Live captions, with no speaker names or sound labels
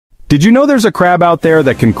Did you know there's a crab out there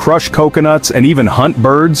that can crush coconuts and even hunt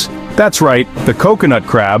birds? That's right, the coconut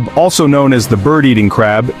crab, also known as the bird-eating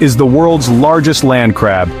crab, is the world's largest land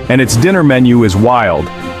crab, and its dinner menu is wild.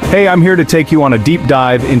 Hey, I'm here to take you on a deep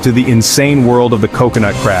dive into the insane world of the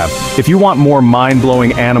coconut crab. If you want more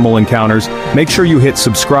mind-blowing animal encounters, make sure you hit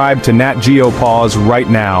subscribe to Nat Geo Paws right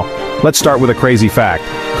now. Let's start with a crazy fact.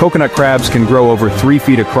 Coconut crabs can grow over 3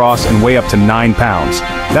 feet across and weigh up to 9 pounds.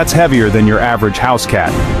 That's heavier than your average house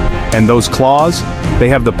cat. And those claws? They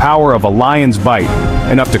have the power of a lion's bite,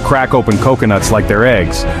 enough to crack open coconuts like they're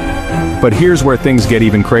eggs. But here's where things get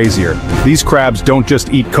even crazier. These crabs don't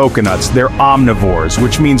just eat coconuts, they're omnivores,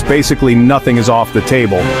 which means basically nothing is off the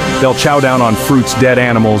table. They'll chow down on fruits, dead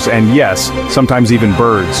animals, and yes, sometimes even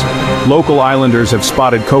birds. Local islanders have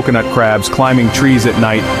spotted coconut crabs climbing trees at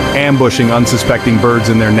night, ambushing unsuspecting birds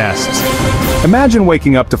in their nests. Imagine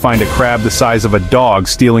waking up to find a crab the size of a dog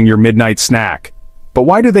stealing your midnight snack. But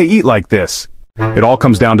why do they eat like this? It all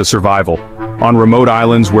comes down to survival. On remote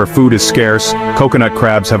islands where food is scarce, coconut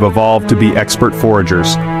crabs have evolved to be expert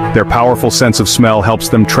foragers. Their powerful sense of smell helps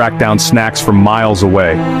them track down snacks from miles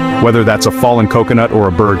away, whether that's a fallen coconut or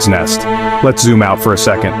a bird's nest. Let's zoom out for a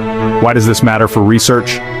second. Why does this matter for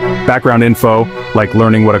research? Background info, like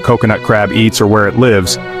learning what a coconut crab eats or where it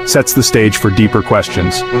lives, sets the stage for deeper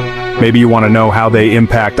questions. Maybe you want to know how they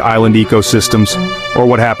impact island ecosystems, or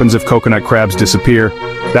what happens if coconut crabs disappear.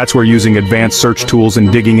 That's where using advanced search tools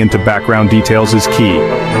and digging into background details is key.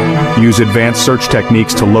 Use advanced search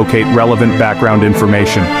techniques to locate relevant background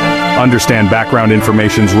information. Understand background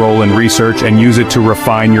information's role in research and use it to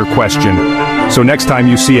refine your question. So next time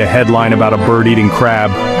you see a headline about a bird-eating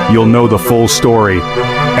crab, you'll know the full story,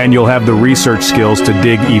 and you'll have the research skills to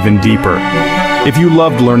dig even deeper. If you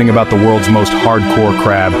loved learning about the world's most hardcore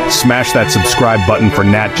crab, smash that subscribe button for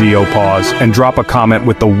Nat Geo Paws and drop a comment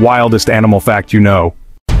with the wildest animal fact you know.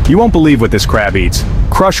 You won't believe what this crab eats.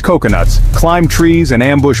 Crush coconuts, climb trees, and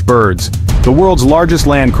ambush birds. The world's largest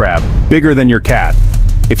land crab, bigger than your cat.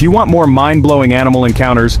 If you want more mind-blowing animal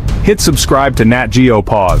encounters, hit subscribe to Nat Geo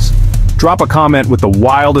Paws. Drop a comment with the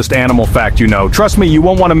wildest animal fact you know. Trust me, you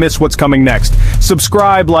won't want to miss what's coming next.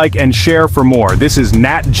 Subscribe, like, and share for more. This is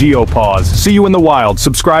Nat Geo Paws. See you in the wild.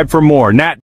 Subscribe for more. Nat